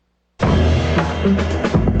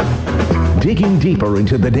Digging deeper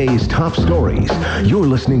into the day's top stories, you're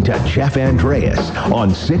listening to Jeff Andreas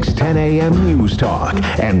on 610 AM News Talk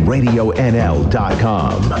and RadioNL.com.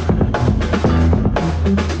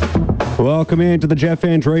 Welcome into the Jeff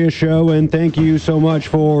Andreas Show, and thank you so much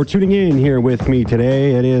for tuning in here with me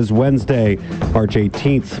today. It is Wednesday, March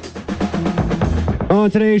 18th. On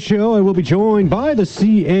today's show, I will be joined by the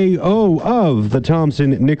CAO of the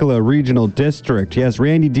Thompson-Nicola Regional District. Yes,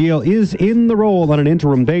 Randy Deal is in the role on an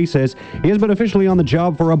interim basis. He has been officially on the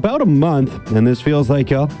job for about a month, and this feels like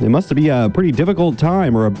it must be a pretty difficult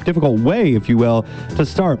time, or a difficult way, if you will, to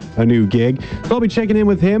start a new gig. So I'll be checking in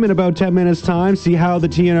with him in about 10 minutes' time, see how the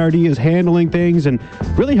TNRD is handling things, and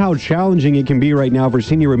really how challenging it can be right now for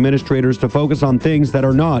senior administrators to focus on things that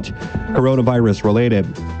are not coronavirus-related.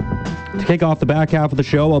 To kick off the back half of the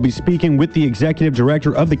show, I'll be speaking with the executive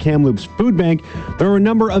director of the Kamloops Food Bank. There are a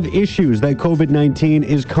number of issues that COVID-19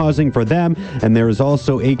 is causing for them, and there is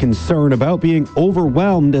also a concern about being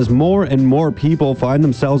overwhelmed as more and more people find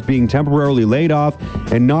themselves being temporarily laid off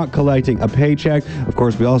and not collecting a paycheck. Of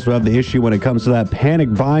course, we also have the issue when it comes to that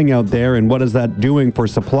panic buying out there, and what is that doing for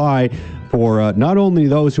supply for not only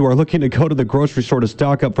those who are looking to go to the grocery store to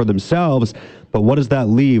stock up for themselves, but what does that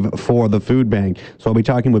leave for the food bank? So I'll be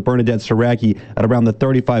talking with Bernadette Saraki at around the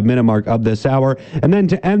 35-minute mark of this hour. And then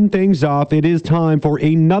to end things off, it is time for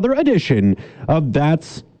another edition of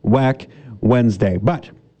That's Whack Wednesday. But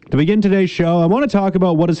to begin today's show, I want to talk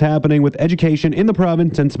about what is happening with education in the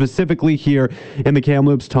province, and specifically here in the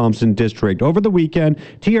Kamloops-Thompson district. Over the weekend,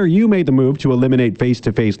 TRU made the move to eliminate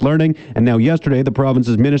face-to-face learning, and now yesterday, the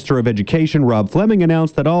province's Minister of Education, Rob Fleming,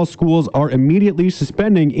 announced that all schools are immediately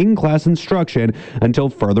suspending in-class instruction until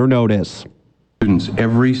further notice.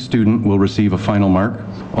 Every student will receive a final mark.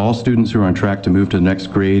 All students who are on track to move to the next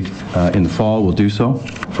grade in the fall will do so.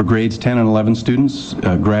 For grades 10 and 11 students,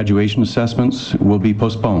 graduation assessments will be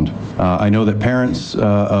postponed. I know that parents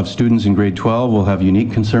of students in grade 12 will have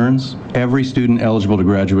unique concerns. Every student eligible to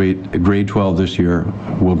graduate grade 12 this year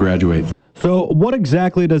will graduate. So what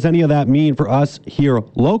exactly does any of that mean for us here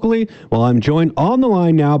locally? Well, I'm joined on the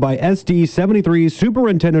line now by SD 73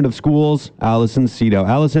 Superintendent of Schools, Allison Cito.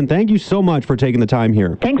 Allison, thank you so much for taking the time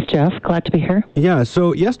here. Thanks, Jeff. Glad to be here. Yeah,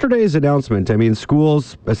 so yesterday's announcement,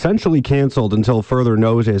 schools essentially canceled until further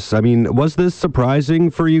notice. Was this surprising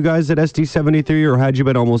for you guys at SD 73, or had you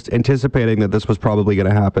been almost anticipating that this was probably going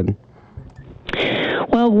to happen?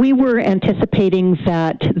 Well, we were anticipating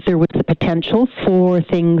that there was the potential for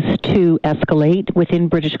things to escalate within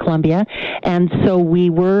British Columbia, and so we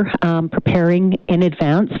were preparing in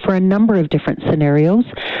advance for a number of different scenarios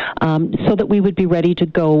so that we would be ready to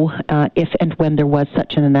go if and when there was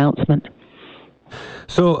such an announcement.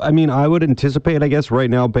 So, I would anticipate, right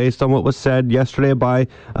now, based on what was said yesterday by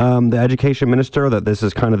the education minister, that this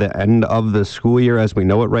is kind of the end of the school year as we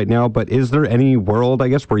know it right now. But is there any world,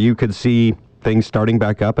 where you could see things starting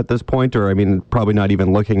back up at this point? Or, probably not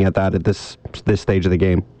even looking at that at this stage of the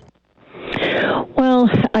game? Well,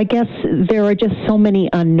 I guess there are just so many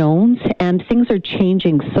unknowns, and things are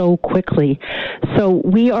changing so quickly. So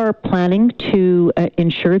we are planning to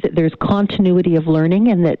ensure that there's continuity of learning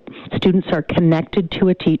and that students are connected to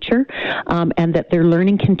a teacher, and that their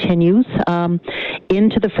learning continues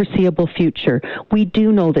into the foreseeable future. We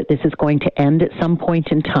do know that this is going to end at some point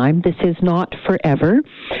in time. This is not forever,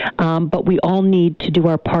 but we all need to do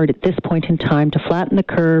our part at this point in time to flatten the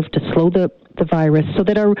curve, to slow the virus, so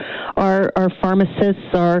that our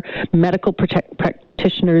pharmacists, our medical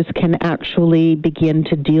practitioners can actually begin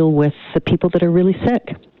to deal with the people that are really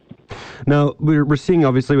sick. Now, we're seeing,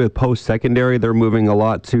 obviously, with post-secondary, they're moving a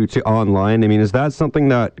lot to online. Is that something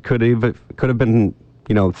that could have been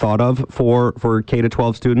thought of for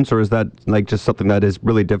K-12 students, or is that just something that is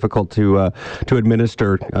really difficult to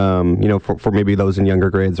administer, for maybe those in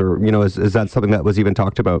younger grades, or is that something that was even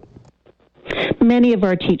talked about? Many of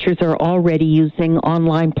our teachers are already using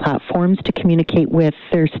online platforms to communicate with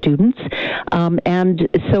their students. And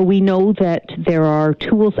so we know that there are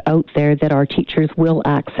tools out there that our teachers will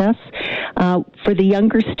access. For the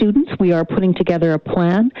younger students, we are putting together a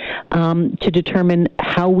plan to determine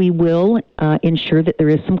how we will ensure that there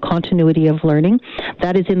is some continuity of learning.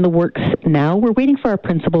 That is in the works now. We're waiting for our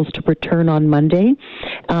principals to return on Monday.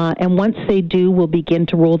 And once they do, we'll begin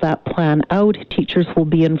to roll that plan out. Teachers will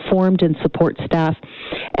be informed and support staff.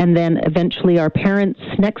 And then eventually our parents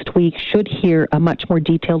next week should hear a much more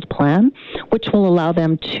detailed plan, which will allow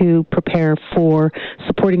them to prepare for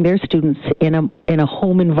supporting their students in a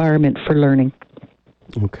home environment for learning.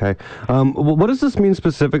 Okay. What does this mean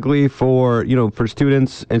specifically for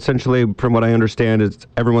students? Essentially, from what I understand, is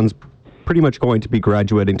everyone's pretty much going to be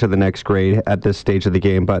graduating to the next grade at this stage of the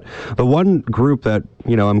game. But the one group that,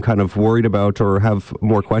 I'm kind of worried about or have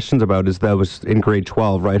more questions about is those in grade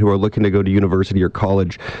 12, right, who are looking to go to university or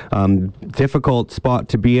college. Difficult spot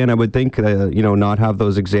to be in, I would think, not have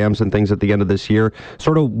those exams and things at the end of this year.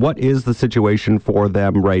 Sort of what is the situation for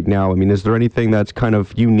them right now? I mean, is there anything that's kind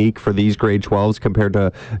of unique for these grade 12s compared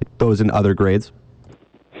to those in other grades?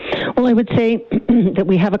 Well, I would say that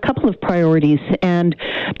we have a couple of priorities, and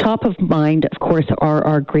top of mind, of course, are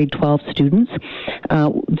our grade 12 students.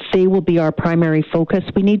 They will be our primary focus.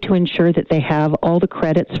 We need to ensure that they have all the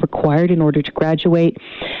credits required in order to graduate.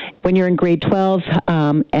 When you're in grade 12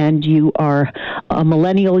 and you are a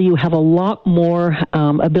millennial, you have a lot more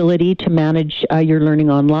ability to manage your learning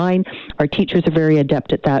online. Our teachers are very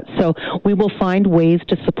adept at that. So we will find ways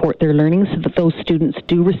to support their learning so that those students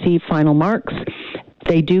do receive final marks.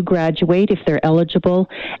 They do graduate if they're eligible,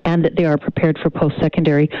 and that they are prepared for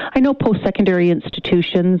post-secondary. I know post-secondary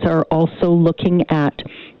institutions are also looking at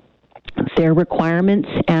their requirements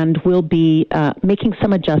and will be making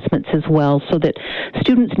some adjustments as well, so that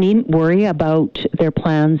students needn't worry about their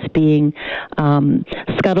plans being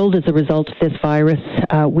scuttled as a result of this virus.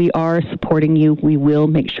 We are supporting you. We will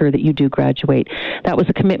make sure that you do graduate. That was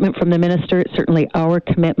a commitment from the minister. It's certainly our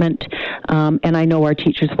commitment, and I know our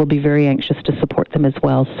teachers will be very anxious to support them as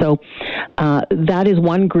well. So that is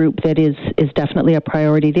one group that is definitely a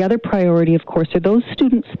priority. The other priority, of course, are those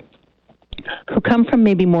students who come from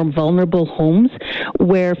maybe more vulnerable homes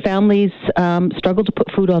where families struggle to put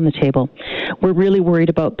food on the table. We're really worried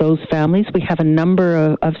about those families. We have a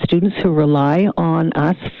number of students who rely on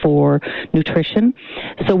us for nutrition.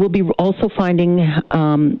 So we'll be also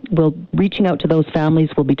reaching out to those families.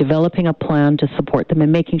 We'll be developing a plan to support them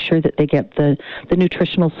and making sure that they get the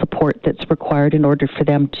nutritional support that's required in order for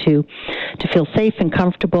them to feel safe and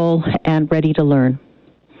comfortable and ready to learn.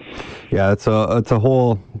 Yeah, it's a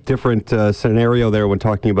whole different scenario there when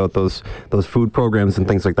talking about those food programs and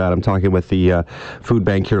things like that. I'm talking with the food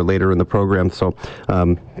bank here later in the program, so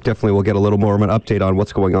definitely we'll get a little more of an update on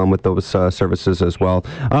what's going on with those services as well.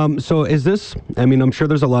 So is this, I'm sure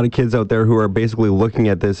there's a lot of kids out there who are basically looking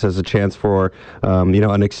at this as a chance for,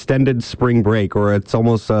 an extended spring break, or it's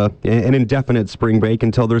almost an indefinite spring break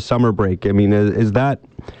until their summer break. Is that...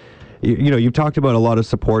 you've talked about a lot of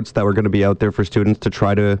supports that were going to be out there for students to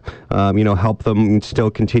try to, help them still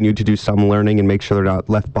continue to do some learning and make sure they're not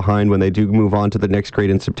left behind when they do move on to the next grade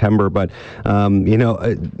in September. But,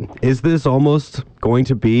 is this almost going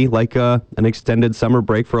to be like an extended summer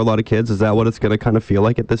break for a lot of kids? Is that what it's going to kind of feel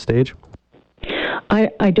like at this stage?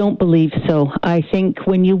 I don't believe so. I think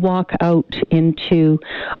when you walk out into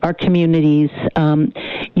our communities,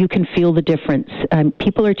 you can feel the difference.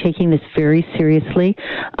 People are taking this very seriously.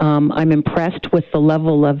 I'm impressed with the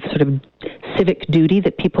level of sort of civic duty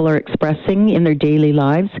that people are expressing in their daily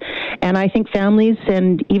lives. And I think families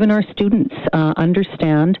and even our students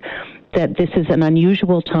understand that this is an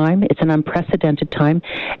unusual time, it's an unprecedented time,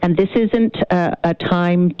 and this isn't a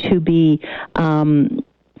time to be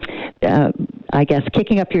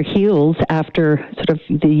kicking up your heels after sort of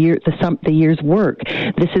the year's work.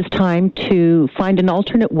 This is time to find an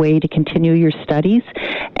alternate way to continue your studies,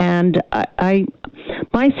 and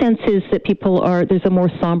my sense is that there's a more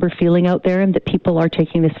somber feeling out there, and that people are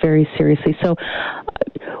taking this very seriously. So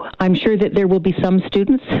I'm sure that there will be some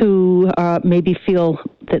students who maybe feel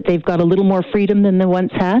that they've got a little more freedom than they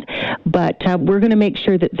once had, but we're going to make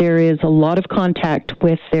sure that there is a lot of contact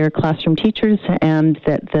with their classroom teachers and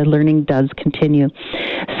that the learning does continue.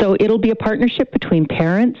 So it'll be a partnership between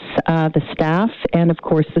parents, the staff, and of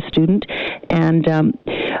course the student, and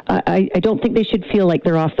I don't think they should feel like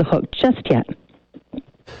they're off the hook just yet.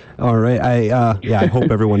 All right. I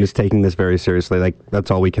hope everyone is taking this very seriously. Like,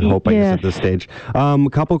 that's all we can hope, I guess, at this stage. A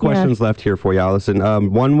couple questions left here for you, Allison.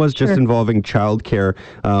 One was just involving childcare.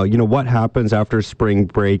 What happens after spring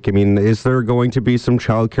break? Is there going to be some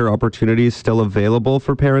childcare opportunities still available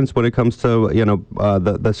for parents when it comes to,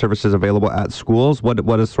 the services available at schools?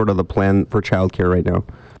 What is sort of the plan for childcare right now?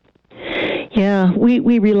 Yeah,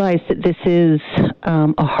 we realize that this is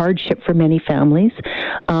a hardship for many families.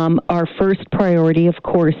 Our first priority, of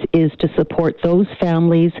course, is to support those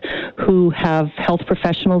families who have health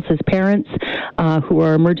professionals as parents, who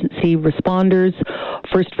are emergency responders,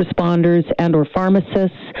 first responders, and or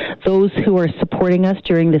pharmacists, those who are supporting us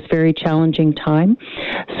during this very challenging time.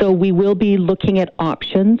 So we will be looking at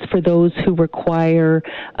options for those who require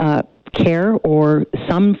care or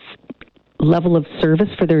some level of service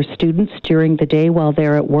for their students during the day while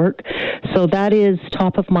they're at work. So that is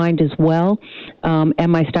top of mind as well.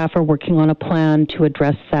 And my staff are working on a plan to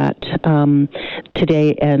address that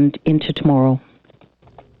today and into tomorrow.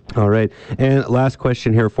 All right. And last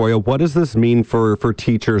question here for you. What does this mean for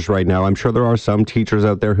teachers right now? I'm sure there are some teachers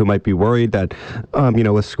out there who might be worried that,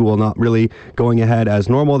 with school not really going ahead as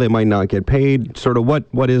normal, they might not get paid. Sort of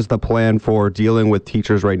what is the plan for dealing with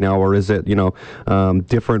teachers right now? Or is it,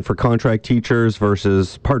 different for contract teachers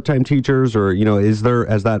versus part-time teachers? Or,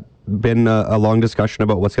 has that been a long discussion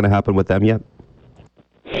about what's going to happen with them yet?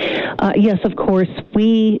 Yes, of course.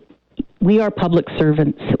 We are public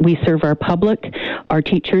servants. We serve our public, our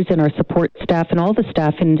teachers and our support staff, and all the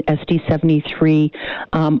staff in SD 73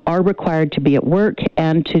 are required to be at work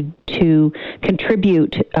and to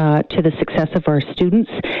contribute to the success of our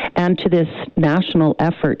students and to this national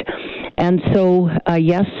effort. And so,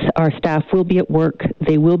 yes, our staff will be at work.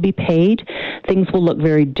 They will be paid. Things will look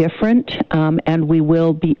very different, and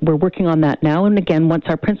we're working on that now. And again, once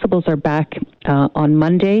our principals are back on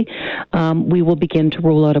Monday, we will begin to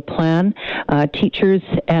roll out a plan. Teachers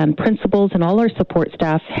and principals and all our support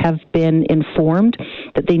staff have been informed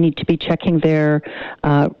that they need to be checking their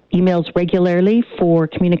emails regularly for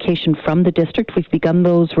communication from the district. We've begun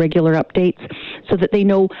those regular updates so that they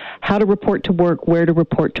know how to report to work, where to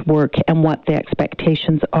report to work, and what the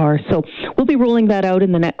expectations are. So we'll be rolling that out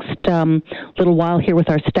in the next little while here with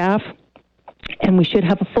our staff, and we should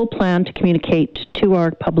have a full plan to communicate to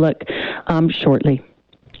our public shortly.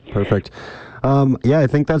 Perfect. I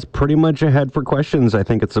think that's pretty much ahead for questions. I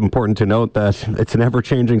think it's important to note that it's an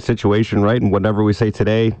ever-changing situation, right? And whatever we say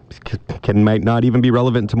today might not even be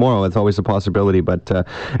relevant tomorrow. It's always a possibility. But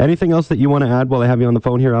anything else that you want to add while I have you on the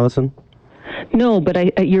phone here, Allison? No,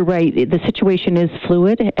 but you're right. The situation is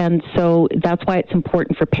fluid, and so that's why it's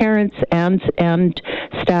important for parents and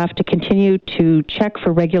staff to continue to check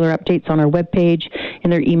for regular updates on our webpage,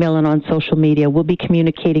 in their email, and on social media. We'll be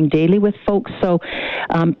communicating daily with folks, so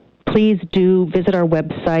please do visit our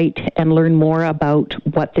website and learn more about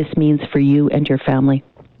what this means for you and your family.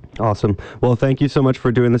 Awesome. Well, thank you so much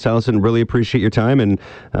for doing this, Allison. Really appreciate your time. And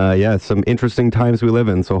some interesting times we live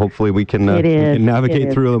in. So hopefully we can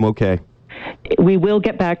navigate through them okay. We will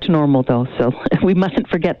get back to normal, though, so we mustn't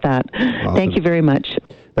forget that. Awesome. Thank you very much.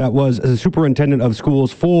 That was the Superintendent of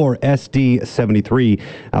Schools for SD 73,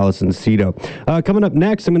 Allison Cito. Coming up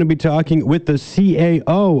next, I'm going to be talking with the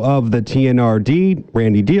CAO of the TNRD,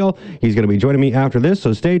 Randy Deal. He's going to be joining me after this,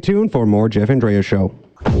 so stay tuned for more Jeff Andrea Show.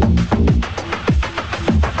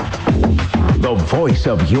 The voice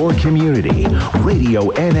of your community.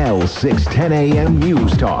 Radio NL 610 AM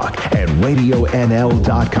News Talk and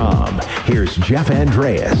RadioNL.com. Here's Jeff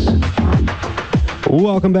Andreas.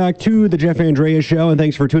 Welcome back to the Jeff Andreas Show, and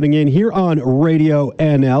thanks for tuning in here on Radio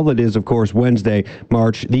NL. It is, of course, Wednesday,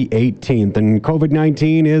 March the 18th, and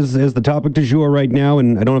COVID-19 is the topic du jour right now,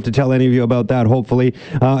 and I don't have to tell any of you about that, hopefully.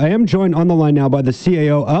 I am joined on the line now by the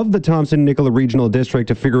CAO of the Thompson-Nicola Regional District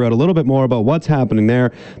to figure out a little bit more about what's happening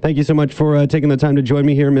there. Thank you so much for taking the time to join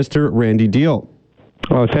me here, Mr. Randy Deal.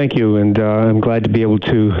 Oh, thank you, and I'm glad to be able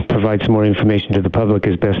to provide some more information to the public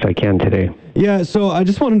as best I can today. Yeah, so I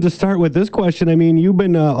just wanted to start with this question. I mean, you've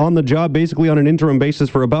been on the job basically on an interim basis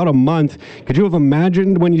for about a month. Could you have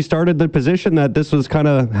imagined when you started the position that this was kind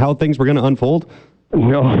of how things were going to unfold?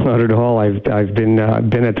 No, not at all. I've been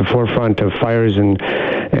at the forefront of fires and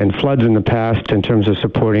floods in the past in terms of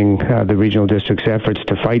supporting the regional district's efforts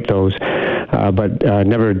to fight those, but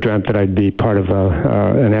never dreamt that I'd be part of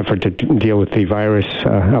an effort to deal with the virus,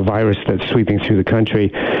 a virus that's sweeping through the country.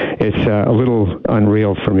 It's a little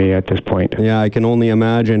unreal for me at this point. Yeah, I can only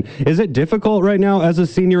imagine. Is it difficult right now as a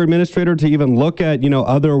senior administrator to even look at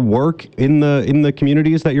other work in the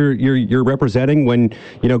communities that you're representing when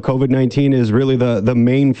COVID-19 is really the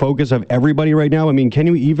main focus of everybody right now? I mean, can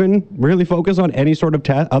you even really focus on any sort of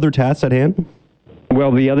other tasks at hand?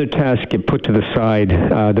 Well, the other tasks get put to the side.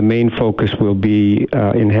 The main focus will be,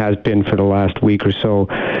 and has been for the last week or so,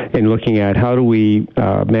 in looking at how do we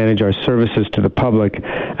manage our services to the public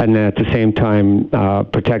and at the same time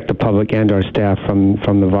protect the public and our staff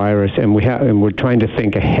from the virus. And we're trying to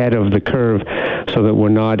think ahead of the curve so that we're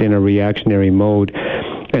not in a reactionary mode.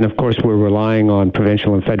 And of course, we're relying on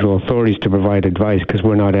provincial and federal authorities to provide advice because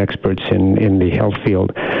we're not experts in the health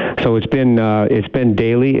field. So it's been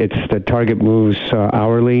daily. The target moves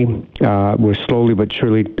hourly. We're slowly but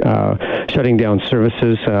surely shutting down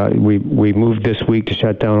services. We moved this week to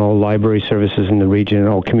shut down all library services in the region and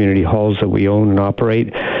all community halls that we own and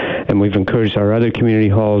operate. And we've encouraged our other community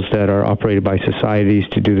halls that are operated by societies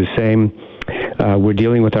to do the same. We're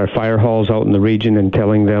dealing with our fire halls out in the region and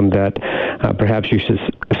telling them that perhaps you should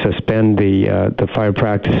suspend the fire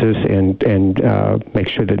practices and make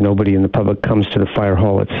sure that nobody in the public comes to the fire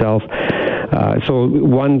hall itself. So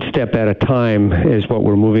one step at a time is what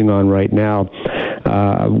we're moving on right now.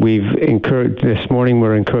 This morning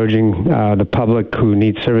we're encouraging the public who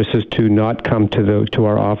need services to not come to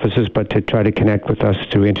our offices, but to try to connect with us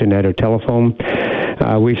through internet or telephone.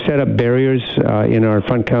 We've set up barriers in our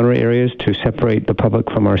front counter areas to separate the public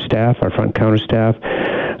from our staff, our front counter staff.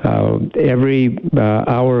 Every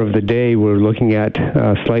hour of the day, we're looking at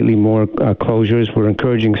slightly more closures. We're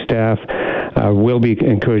encouraging staff, will be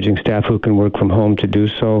encouraging staff who can work from home to do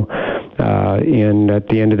so. And at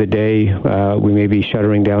the end of the day, we may be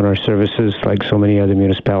shuttering down our services like so many other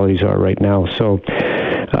municipalities are right now. So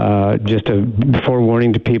just a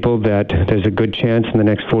forewarning to people that there's a good chance in the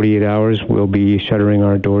next 48 hours we'll be shuttering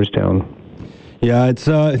our doors down. Yeah, it's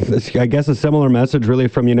I guess a similar message really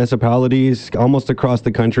from municipalities almost across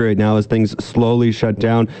the country right now as things slowly shut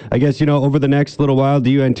down. I guess, over the next little while, do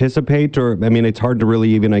you anticipate, it's hard to really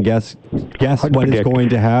even, guess what is going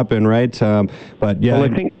to happen, right? But yeah. Well, I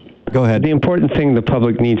think go ahead. The important thing the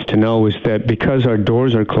public needs to know is that because our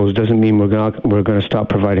doors are closed doesn't mean we're going to stop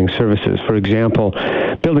providing services. For example,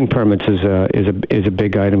 building permits is a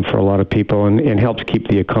big item for a lot of people and helps keep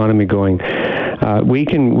the economy going. We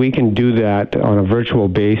can do that on a virtual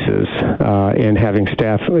basis and having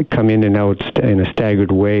staff come in and out in a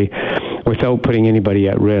staggered way without putting anybody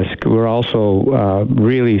at risk. We're also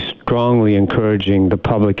really strongly encouraging the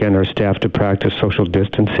public and our staff to practice social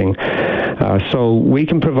distancing. So we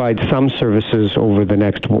can provide some services over the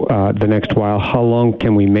next while. How long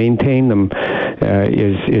can we maintain them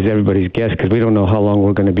is everybody's guess, because we don't know how long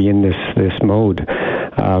we're going to be in this mode.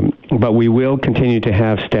 But we will continue to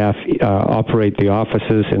have staff operate the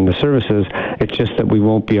offices and the services. It's just that we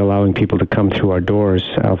won't be allowing people to come through our doors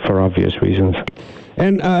for obvious reasons.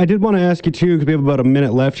 And I did want to ask you, too, because we have about a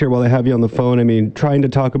minute left here while I have you on the phone. Trying to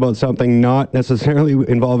talk about something not necessarily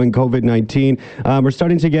involving COVID-19. We're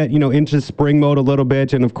starting to get, into spring mode a little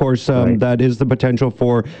bit. And, of course, right. That is the potential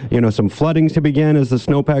for, some floodings to begin as the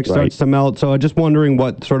snowpack starts to melt. So I'm just wondering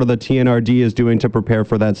what sort of the TNRD is doing to prepare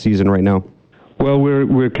for that season right now. Well,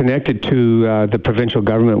 we're connected to the provincial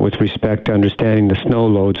government with respect to understanding the snow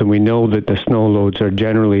loads, and we know that the snow loads are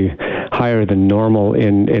generally higher than normal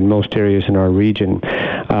in most areas in our region.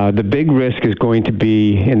 The big risk is going to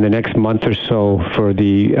be in the next month or so for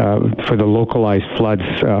the localized floods,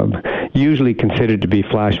 usually considered to be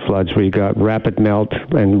flash floods, where you got rapid melt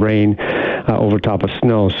and rain over top of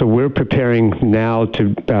snow. So we're preparing now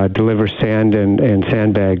to deliver sand and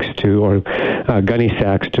sandbags or gunny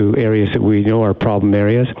sacks to areas that we know are problem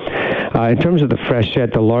areas. In terms of the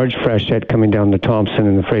freshet, the large freshet coming down the Thompson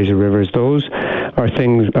and the Fraser Rivers, those are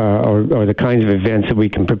things or the kinds of events that we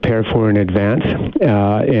can prepare for in advance,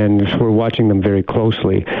 and we're watching them very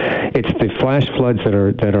closely. It's the flash floods that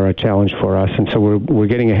are a challenge for us, and so we're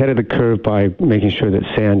getting ahead of the curve by making sure that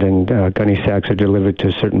sand and gunny sacks are delivered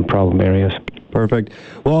to certain problem areas. Perfect.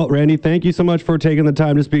 Well, Randy, thank you so much for taking the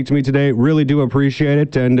time to speak to me today. Really do appreciate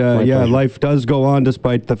it. And pleasure. Life does go on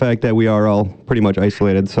despite the fact that we are all pretty much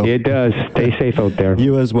isolated. So it does. Stay safe out there.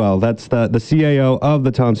 You as well. That's the CAO of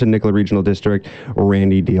the Thompson-Nicola Regional District,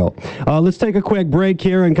 Randy Deal. Let's take a quick break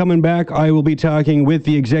here, and coming back, I will be talking with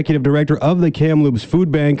the Executive Director of the Kamloops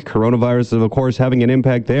Food Bank. Coronavirus is, of course, having an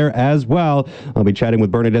impact there as well. I'll be chatting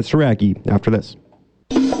with Bernadette Saraki after this.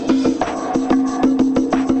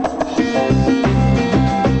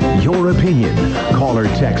 Your opinion. Call or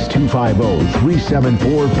text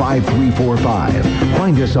 250-374-5345.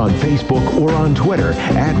 Find us on Facebook or on Twitter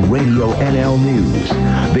at Radio NL News.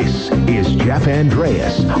 This is Jeff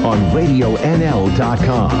Andreas on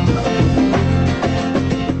RadioNL.com.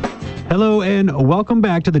 Hello and welcome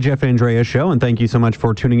back to the Jeff Andreas Show, and thank you so much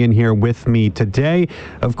for tuning in here with me today.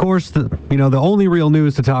 Of course, the only real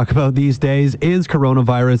news to talk about these days is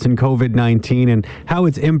coronavirus and COVID-19 and how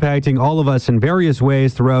it's impacting all of us in various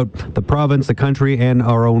ways throughout the province, the country, and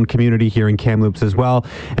our own community here in Kamloops as well.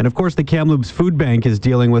 And of course, the Kamloops Food Bank is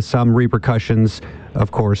dealing with some repercussions,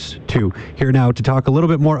 of course, too. Here now to talk a little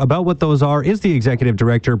bit more about what those are is the Executive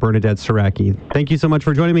Director, Bernadette Saraki. Thank you so much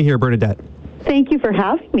for joining me here, Bernadette. Thank you for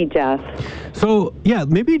having me, Jeff. So,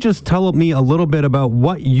 maybe just tell me a little bit about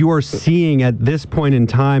what you're seeing at this point in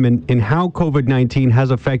time and how COVID-19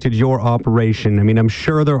 has affected your operation. I'm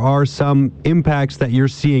sure there are some impacts that you're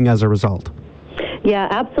seeing as a result. Yeah,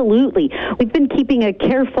 absolutely. We've been keeping a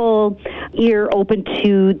careful ear open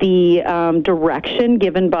to the direction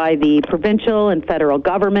given by the provincial and federal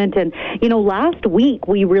government. And, last week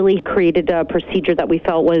we really created a procedure that we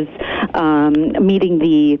felt was meeting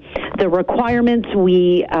the requirements.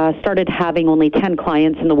 We started having only 10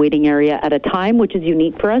 clients in the waiting area at a time, which is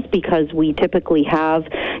unique for us because we typically have,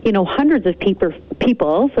 hundreds of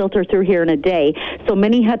people filter through here in a day. So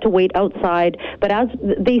many had to wait outside, but as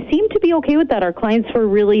they seemed to be okay with that, our clients were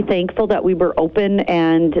really thankful that we were open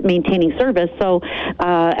and maintaining service. So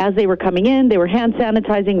as they were coming in, they were hand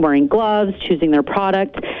sanitizing, wearing gloves, choosing their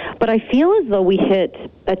product. But I feel as though we hit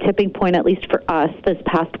a tipping point, at least for us, this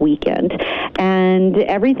past weekend. And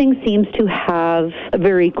everything seems to have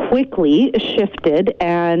very quickly shifted,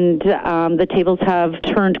 and the tables have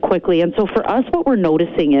turned quickly. And so for us, what we're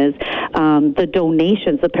noticing is the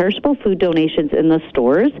donations, the perishable food donations in the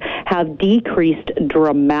stores have decreased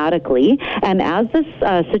dramatically. And as this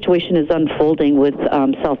situation is unfolding with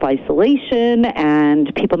self-isolation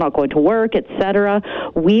and people not going to work, etc.,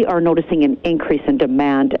 we are noticing an increase in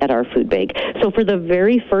demand at our food bank. So for the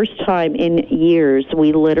very first time in years,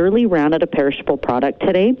 we literally ran out of perishable product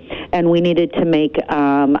today, and we needed to make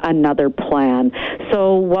another plan.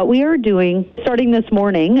 So what we are doing, starting this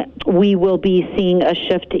morning, we will be seeing a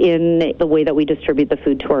shift in the way that we distribute the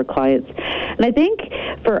food to our clients. And I think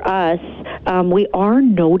for us, we are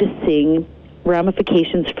noticing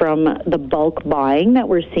ramifications from the bulk buying that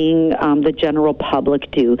we're seeing the general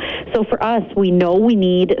public do. So for us, we know we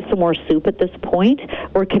need some more soup at this point.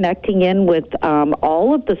 We're connecting in with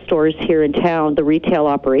all of the stores here in town, the retail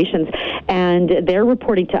operations, and they're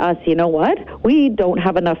reporting to us, you know what? We don't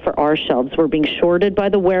have enough for our shelves. We're being shorted by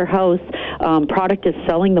the warehouse. Product is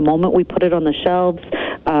selling the moment we put it on the shelves.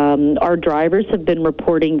 Our drivers have been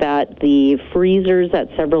reporting that the freezers at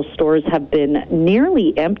several stores have been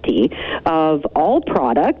nearly empty of all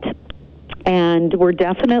product, and we're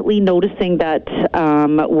definitely noticing that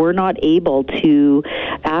we're not able to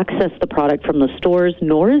access the product from the stores,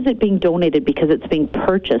 nor is it being donated because it's being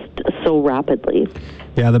purchased so rapidly.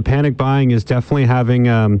 Yeah, the panic buying is definitely having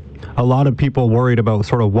a lot of people worried about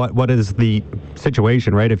sort of what is the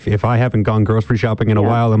situation, right? If I haven't gone grocery shopping in a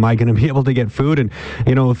while, am I going to be able to get food? And,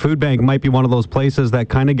 a food bank might be one of those places that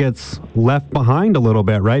kind of gets left behind a little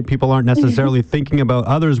bit, right? People aren't necessarily thinking about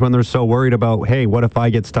others when they're so worried about, hey, what if I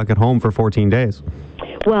get stuck at home for 14 days?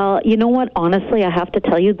 Well, you know what? Honestly, I have to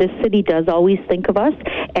tell you, this city does always think of us,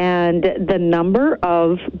 and the number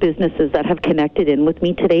of businesses that have connected in with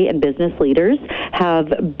me today and business leaders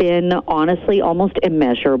have been honestly almost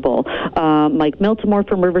immeasurable. Mike Miltimore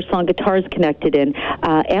from Riversong Guitars connected in.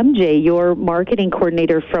 MJ, your marketing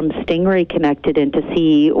coordinator from Stingray, connected in to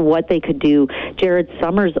see what they could do. Jared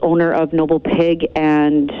Summers, owner of Noble Pig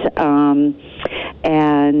and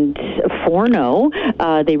Forno,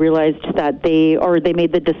 they realized that they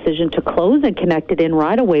made the decision to close and connected in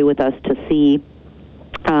right away with us to see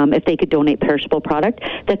if they could donate perishable product.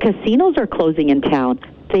 The casinos are closing in town.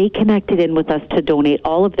 They connected in with us to donate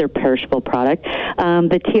all of their perishable product.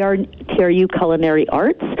 The TRU Culinary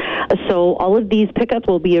Arts. So all of these pickups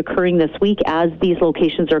will be occurring this week as these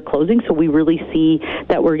locations are closing. So we really see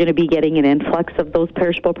that we're going to be getting an influx of those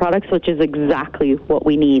perishable products, which is exactly what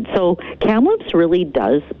we need. So Kamloops really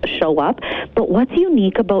does show up. But what's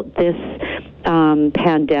unique about this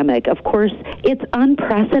pandemic, of course, it's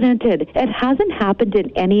unprecedented. It hasn't happened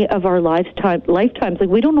in any of our lifetimes. Like,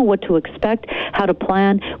 we don't know what to expect, how to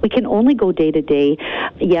plan. We can only go day to day.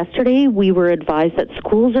 Yesterday, we were advised that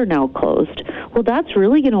schools are now closed. Well, that's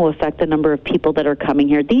really going to affect the number of people that are coming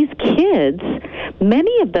here. These kids,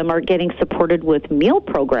 many of them are getting supported with meal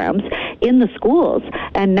programs in the schools,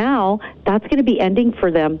 and now that's going to be ending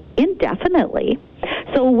for them indefinitely.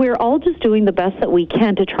 So we're all just doing the best that we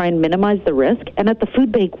can to try and minimize the risk. And at the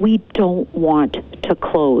food bank, we don't want to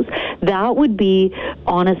close. That would be,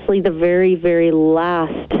 honestly, the very, very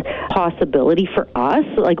last possibility for us.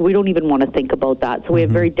 Like, we don't even want to think about that. So we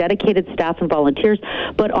have very dedicated staff and volunteers.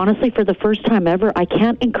 But honestly, for the first time ever, I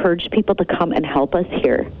can't encourage people to come and help us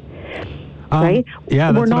here. Right?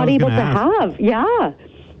 Yeah, we're not able to have. Yeah.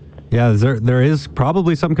 Yeah, there is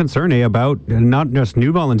probably some concern about not just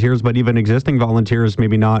new volunteers, but even existing volunteers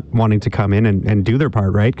maybe not wanting to come in and do their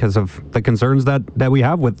part, right? Because of the concerns that we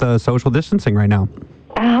have with social distancing right now.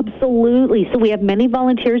 Absolutely. So we have many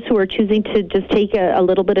volunteers who are choosing to just take a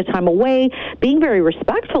little bit of time away, being very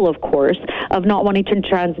respectful, of course, of not wanting to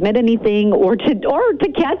transmit anything or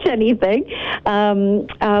to catch anything.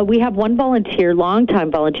 We have one volunteer,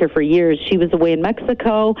 longtime volunteer for years. She was away in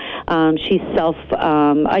Mexico. She's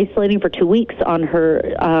self-isolating for 2 weeks on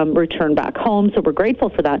her return back home, so we're grateful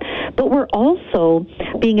for that. But we're also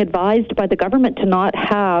being advised by the government to not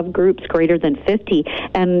have groups greater than 50,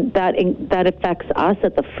 and that affects us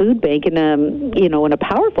at the food bank in a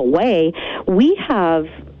powerful way. We have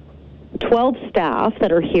 12 staff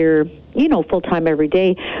that are here, full-time every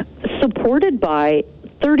day, supported by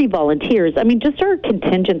 30 volunteers. I mean, just our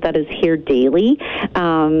contingent that is here daily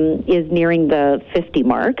is nearing the 50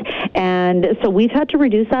 mark. And so we've had to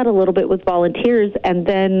reduce that a little bit with volunteers, and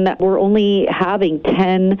then we're only having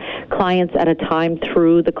 10 clients at a time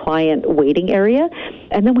through the client waiting area.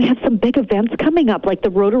 And then we have some big events coming up, like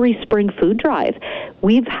the Rotary Spring Food Drive.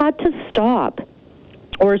 We've had to stop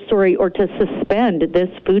or to suspend this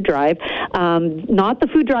food drive, not the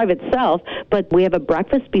food drive itself, but we have a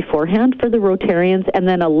breakfast beforehand for the Rotarians, and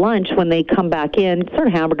then a lunch when they come back in, sort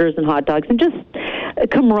of hamburgers and hot dogs, and just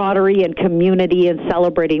camaraderie and community and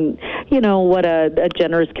celebrating, what a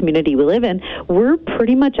generous community we live in. We're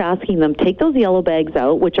pretty much asking them, take those yellow bags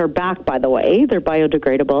out, which are back, by the way, they're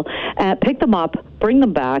biodegradable, pick them up, bring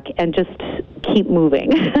them back, and just keep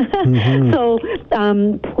moving. Mm-hmm. So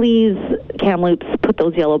please, Kamloops, put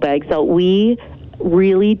those yellow bags out. We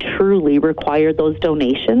really, truly require those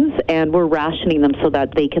donations, and we're rationing them so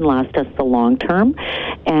that they can last us the long term.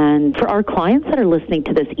 And for our clients that are listening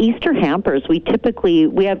to this, Easter hampers, we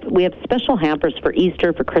have special hampers for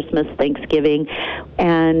Easter, for Christmas, Thanksgiving,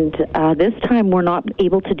 and this time we're not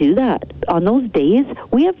able to do that. On those days,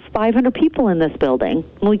 we have 500 people in this building,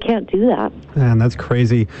 and we can't do that. Man, that's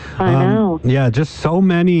crazy. I know. Yeah, just so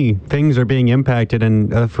many things are being impacted,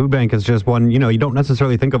 and food bank is just one. You don't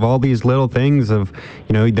necessarily think of all these little things of,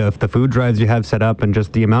 the food drives you have set up and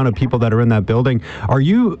just the amount of people that are in that building. Are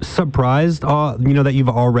you surprised, that you've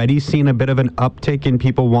already seen a bit of an uptick in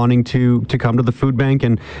people wanting to come to the food bank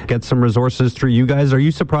and get some resources through you guys? Are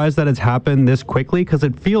you surprised that it's happened this quickly? Because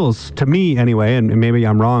it feels, to me anyway, and maybe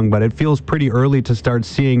I'm wrong, but it feels pretty early to start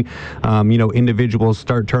seeing, individuals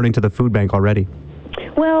start turning to the food bank already.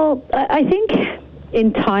 Well, I think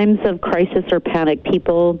in times of crisis or panic,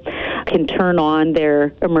 people can turn on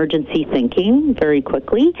their emergency thinking very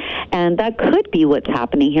quickly, and that could be what's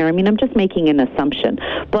happening here. I mean, I'm just making an assumption,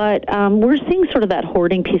 but we're seeing sort of that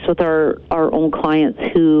hoarding piece with our own clients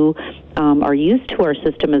who are used to our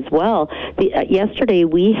system as well. Yesterday,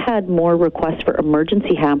 we had more requests for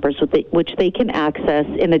emergency hampers, which they can access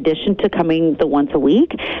in addition to coming the once a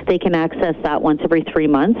week. They can access that once every 3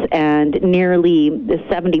 months, and nearly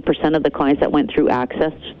 70% of the clients that went through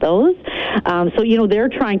accessed those. So, they're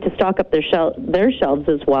trying to stock up their shelves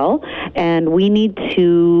as well, and we need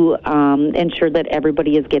to ensure that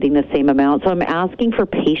everybody is getting the same amount. So I'm asking for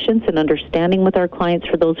patience and understanding with our clients.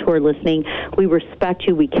 For those who are listening, we respect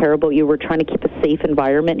you, we care about you. We're trying to keep a safe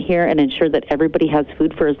environment here and ensure that everybody has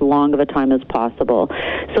food for as long of a time as possible.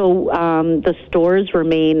 So the stores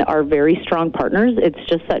remain our very strong partners. It's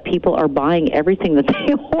just that people are buying everything that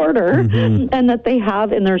they order and that they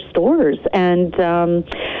have in their stores. And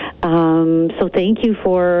so thank you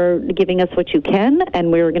for giving us what you can,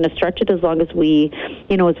 and we're going to stretch it as long as we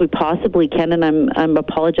possibly can. And I'm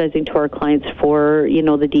apologizing to our clients for,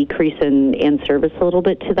 the decrease in service a little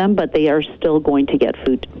bit to them, but they are still going to get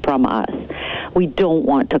food from us. We don't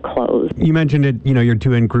want to close. You mentioned it, you're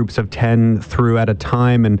doing groups of 10 through at a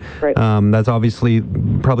time, and right. That's obviously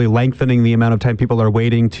probably lengthening the amount of time people are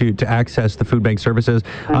waiting to access the food bank services.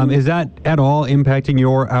 Is that at all impacting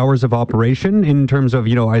your hours of operation in terms of,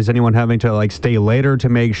 is anyone having to stay later to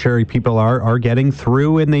make sure people are getting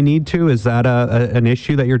through when they need to? Is that an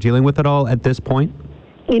issue that you're dealing with at all at this point?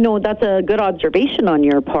 That's a good observation on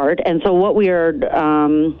your part. And so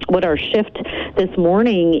what our shift this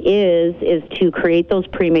morning is to create those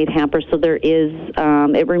pre-made hampers. So there is,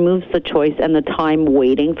 it removes the choice and the time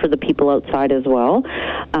waiting for the people outside as well.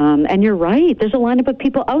 And you're right, there's a lineup of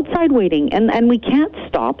people outside waiting, and we can't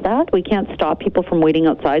stop that. We can't stop people from waiting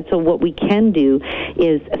outside. So what we can do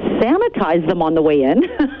is sanitize them on the way in.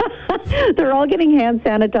 They're all getting hand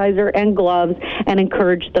sanitizer and gloves, and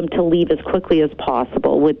encourage them to leave as quickly as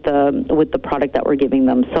possible with the product that we're giving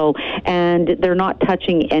them. So, and they're not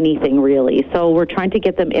touching anything really. So we're trying to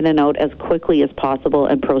get them in and out as quickly as possible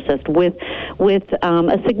and processed with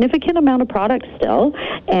a significant amount of product still.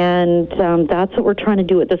 And that's what we're trying to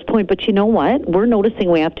do at this point. But you know what? We're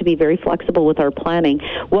noticing we have to be very flexible with our planning.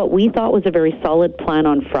 What we thought was a very solid plan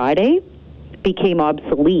on Friday became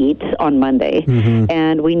obsolete on Monday,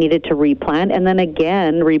 and we needed to replan, and then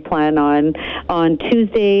again replan on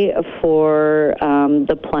Tuesday for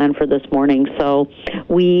the plan for this morning. So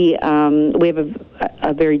we have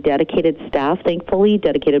a very dedicated staff, thankfully,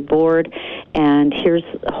 dedicated board, and here's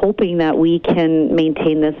hoping that we can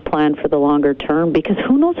maintain this plan for the longer term, because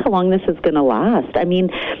who knows how long this is going to last. I mean,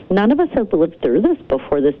 none of us have lived through this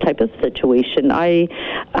before, this type of situation. I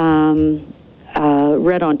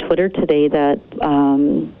read on Twitter today that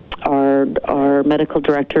our medical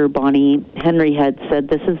director, Bonnie Henry, had said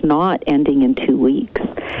this is not ending in 2 weeks.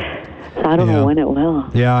 So I don't know when it will.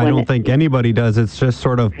 Yeah, I don't think anybody does. It's just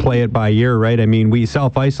sort of play it by ear, right? I mean, we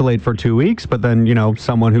self-isolate for 2 weeks, but then,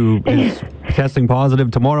 someone who is testing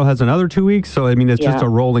positive tomorrow has another 2 weeks. So, I mean, it's just a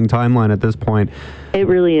rolling timeline at this point. It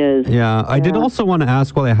really is. Yeah. I did also want to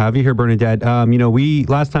ask, while I have you here, Bernadette,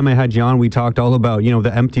 last time I had you on, we talked all about,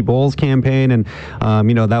 the Empty Bowls campaign, and,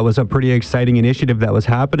 that was a pretty exciting initiative that was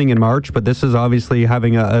happening in March, but this is obviously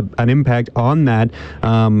having an impact on that.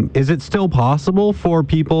 Is it still possible for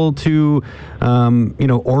people to,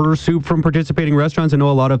 order soup from participating restaurants? I know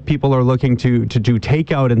a lot of people are looking to do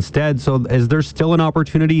takeout instead, so is there still an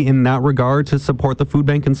opportunity in that regard to support the food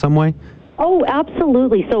bank in some way? Oh,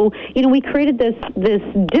 absolutely. So, we created this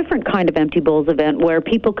different kind of Empty Bowls event where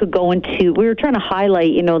people could go into, we were trying to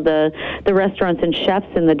highlight, the restaurants and chefs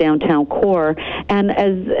in the downtown core. And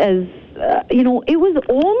as it was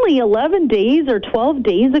only 11 days or 12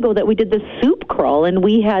 days ago that we did the soup crawl, and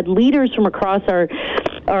we had leaders from across our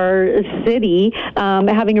city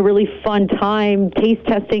having a really fun time taste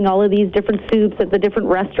testing all of these different soups at the different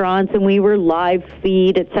restaurants, and we were live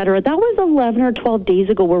feed, etc. That was 11 or 12 days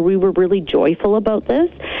ago where we were really joyful about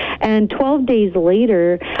this. And 12 days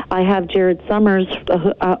later, I have Jared Summers,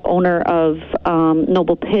 owner of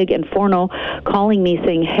Noble Pig and Forno, calling me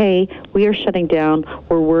saying, hey, we are shutting down.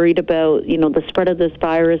 We're worried about the spread of this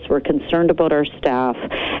virus. We're concerned about our staff,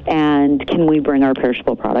 and can we bring our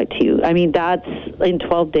perishable product to you? I mean, that's in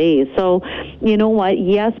 12 days. So, you know what?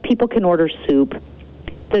 Yes, people can order soup.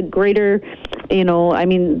 The greater,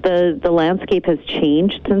 the landscape has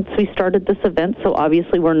changed since we started this event. So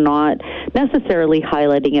obviously, we're not necessarily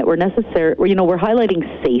highlighting it. We're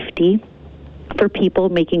highlighting safety for people,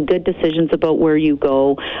 making good decisions about where you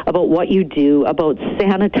go, about what you do, about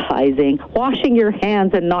sanitizing, washing your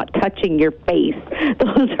hands and not touching your face.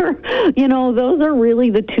 Those are really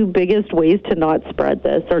the two biggest ways to not spread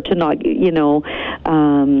this, or to not,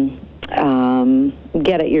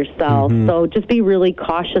 get it yourself. So just be really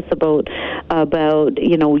cautious about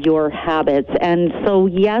your habits. And so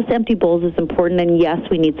yes, Empty Bowls is important, and yes,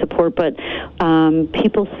 we need support, but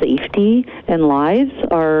people's safety and lives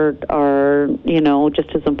are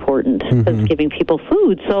just as important as giving people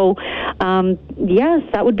food. So yes,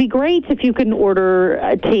 that would be great if you can order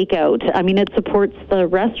takeout. I mean, it supports the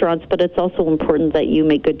restaurants, but it's also important that you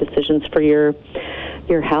make good decisions for your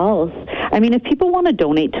health. I mean, if people want to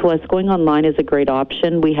donate to us, going online is a great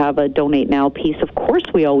option. We have a Donate Now piece. Of course,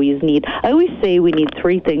 I always say we need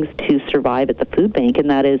three things to survive at the food bank, and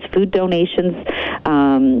that is food donations,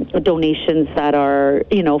 donations that are,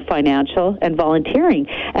 financial, and volunteering.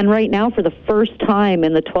 And right now, for the first time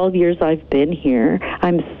in the 12 years I've been here,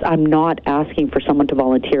 I'm not asking for someone to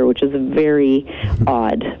volunteer, which is very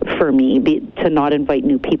odd for me, to not invite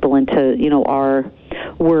new people into, our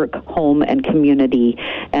work, home, and community,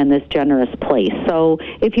 and this generous place. So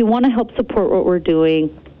if you want to help support what we're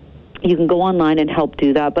doing, you can go online and help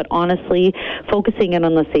do that. But honestly, focusing in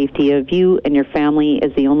on the safety of you and your family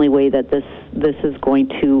is the only way that this is going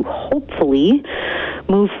to hopefully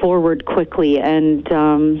move forward quickly. And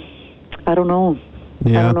I don't know.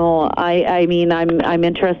 Yeah. I don't know. I mean, I'm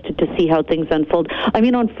interested to see how things unfold. I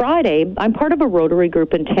mean, on Friday, I'm part of a Rotary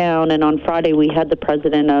group in town, and on Friday we had the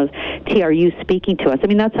president of TRU speaking to us. I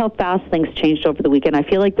mean, that's how fast things changed over the weekend. I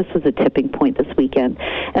feel like this was a tipping point this weekend.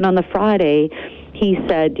 And on the Friday, he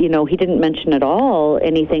said, he didn't mention at all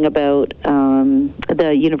anything about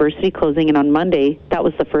the university closing. And on Monday, that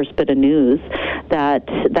was the first bit of news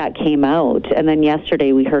that came out. And then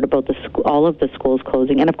yesterday, we heard about all of the schools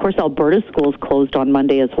closing. And of course, Alberta schools closed on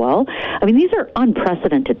Monday as well. I mean, these are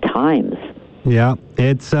unprecedented times. Yeah,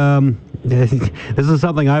 it's this is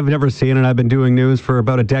something I've never seen, and I've been doing news for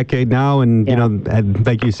about a decade now, and and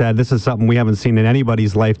like you said, this is something we haven't seen in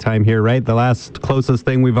anybody's lifetime here, right? The last closest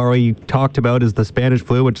thing we've already talked about is the Spanish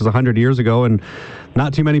flu, which is 100 years ago, and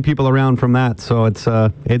not too many people around from that. So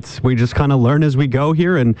it's we just kind of learn as we go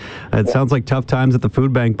here, and it sounds like tough times at the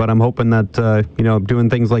food bank, but I'm hoping that doing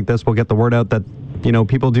things like this will get the word out that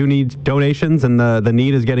people do need donations, and the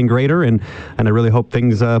need is getting greater, and I really hope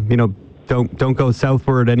things don't go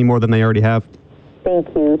southward any more than they already have.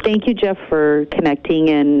 Thank you. Thank you, Jeff, for connecting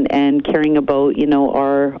and caring about,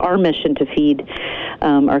 our mission to feed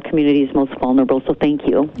our community's most vulnerable. So thank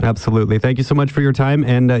you. Absolutely. Thank you so much for your time.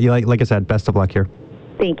 And like I said, best of luck here.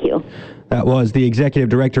 Thank you. That was the executive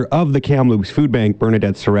director of the Kamloops Food Bank,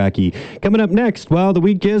 Bernadette Saraki. Coming up next, well, the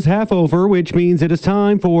week is half over, which means it is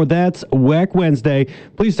time for That's Whack Wednesday.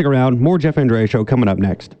 Please stick around. More Jeff Andrea Show coming up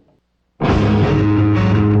next.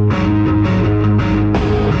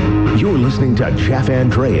 You're listening to Jeff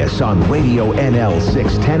Andreas on Radio NL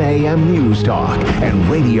 610 AM News Talk and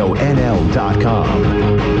RadioNL.com.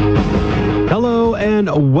 Hello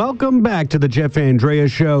and welcome back to the Jeff Andrea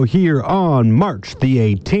Show here on March the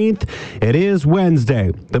 18th. It is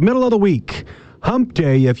Wednesday, the middle of the week. Hump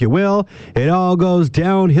day, if you will. It all goes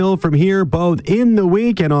downhill from here, both in the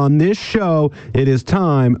week and on this show. It is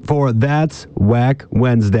time for That's Whack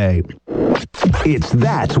Wednesday. It's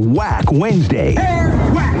That's Whack Wednesday. Hair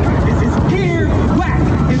whack, is his gear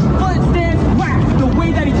whack, his foot stance whack, the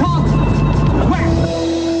way that he talks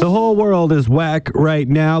whack. The whole world is whack right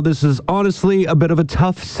now. This is honestly a bit of a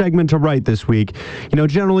tough segment to write this week.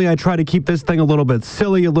 Generally I try to keep this thing a little bit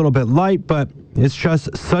silly, a little bit light, but it's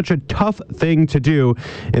just such a tough thing to do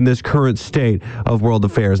in this current state of world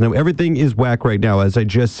affairs. Now, everything is whack right now, as I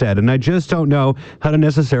just said, and I just don't know how to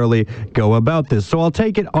necessarily go about this. So I'll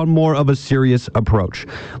take it on more of a serious approach.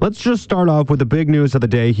 Let's just start off with the big news of the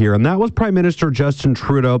day here, and that was Prime Minister Justin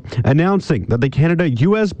Trudeau announcing that the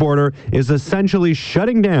Canada-U.S. border is essentially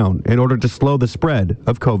shutting down in order to slow the spread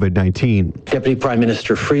of COVID-19. Deputy Prime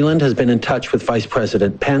Minister Freeland has been in touch with Vice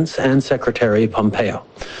President Pence and Secretary Pompeo.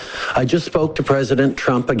 I just spoke to President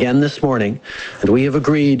Trump again this morning, and we have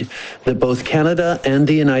agreed that both Canada and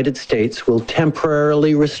the United States will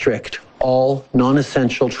temporarily restrict all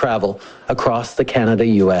non-essential travel across the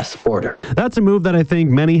Canada-U.S. border. That's a move that I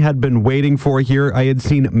think many had been waiting for here. I had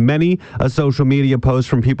seen many social media posts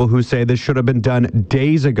from people who say this should have been done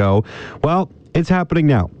days ago. Well, it's happening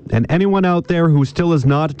now. And anyone out there who still is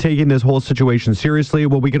not taking this whole situation seriously,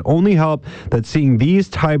 well, we can only hope that seeing these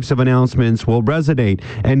types of announcements will resonate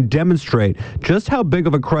and demonstrate just how big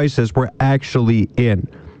of a crisis we're actually in.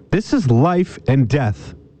 This is life and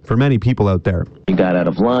death for many people out there. You got out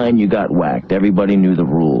of line, you got whacked. Everybody knew the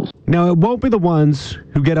rules. Now, it won't be the ones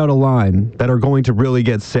who get out of line that are going to really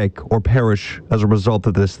get sick or perish as a result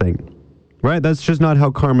of this thing. Right? That's just not how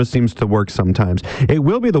karma seems to work sometimes. It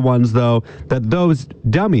will be the ones, though, that those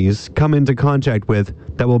dummies come into contact with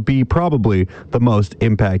that will be probably the most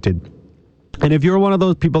impacted. And if you're one of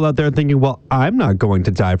those people out there thinking, well, I'm not going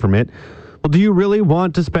to die from it, well, do you really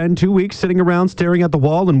want to spend 2 weeks sitting around staring at the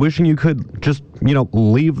wall and wishing you could just,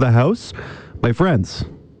 leave the house? My friends,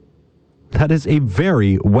 that is a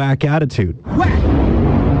very whack attitude.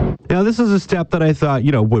 Now, this is a step that I thought,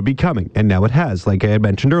 would be coming, and now it has. Like I had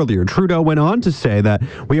mentioned earlier, Trudeau went on to say that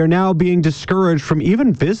we are now being discouraged from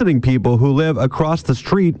even visiting people who live across the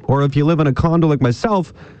street, or if you live in a condo like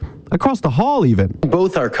myself, across the hall even.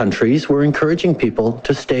 Both our countries were encouraging people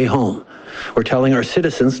to stay home. We're telling our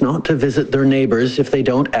citizens not to visit their neighbors if they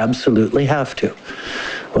don't absolutely have to.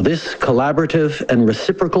 Well, this collaborative and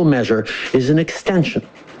reciprocal measure is an extension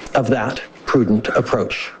of that prudent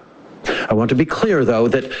approach. I want to be clear, though,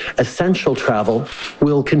 that essential travel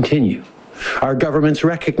will continue. Our governments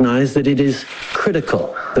recognize that it is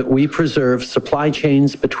critical that we preserve supply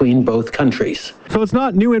chains between both countries. So it's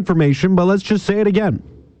not new information, but let's just say it again.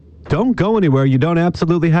 Don't go anywhere you don't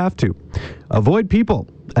absolutely have to. Avoid people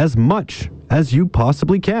as much as you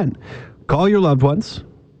possibly can. Call your loved ones.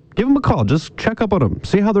 Give them a call. Just check up on them.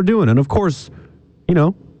 See how they're doing. And of course,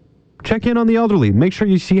 check in on the elderly. Make sure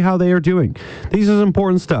you see how they are doing. This is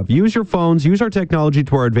important stuff. Use your phones. Use our technology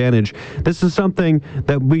to our advantage. This is something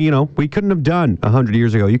that we couldn't have done 100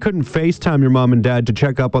 years ago. You couldn't FaceTime your mom and dad to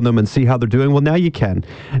check up on them and see how they're doing. Well, now you can.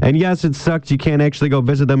 And yes, it sucks. You can't actually go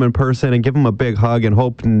visit them in person and give them a big hug and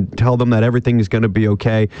hope and tell them that everything is going to be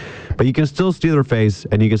okay. But you can still see their face,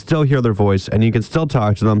 and you can still hear their voice, and you can still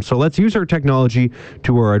talk to them. So let's use our technology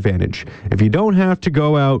to our advantage. If you don't have to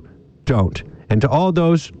go out, don't. And to all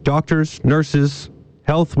those doctors, nurses,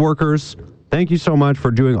 health workers, thank you so much for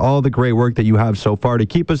doing all the great work that you have so far to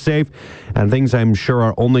keep us safe, and things I'm sure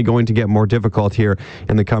are only going to get more difficult here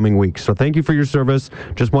in the coming weeks. So thank you for your service.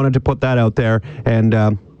 Just wanted to put that out there. And,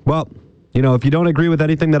 if you don't agree with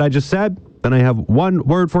anything that I just said, then I have one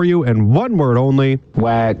word for you and one word only.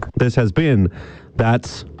 Whack. This has been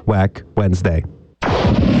That's Whack Wednesday.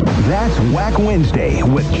 That's Whack Wednesday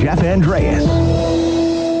with Jeff Andreas.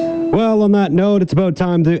 Well, on that note, it's about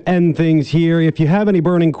time to end things here. If you have any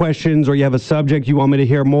burning questions or you have a subject you want me to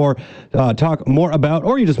hear more, talk more about,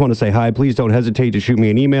 or you just want to say hi, please don't hesitate to shoot me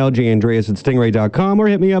an email, jandreas@stingray.com, or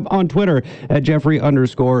hit me up on Twitter at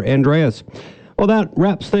Jeffrey_Andreas. Well, that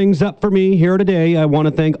wraps things up for me here today. I want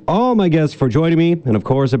to thank all my guests for joining me, and of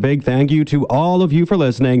course, a big thank you to all of you for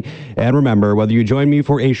listening. And remember, whether you join me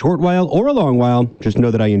for a short while or a long while, just know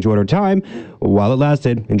that I enjoyed our time while it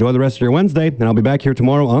lasted. Enjoy the rest of your Wednesday, and I'll be back here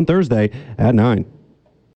tomorrow on Thursday at 9.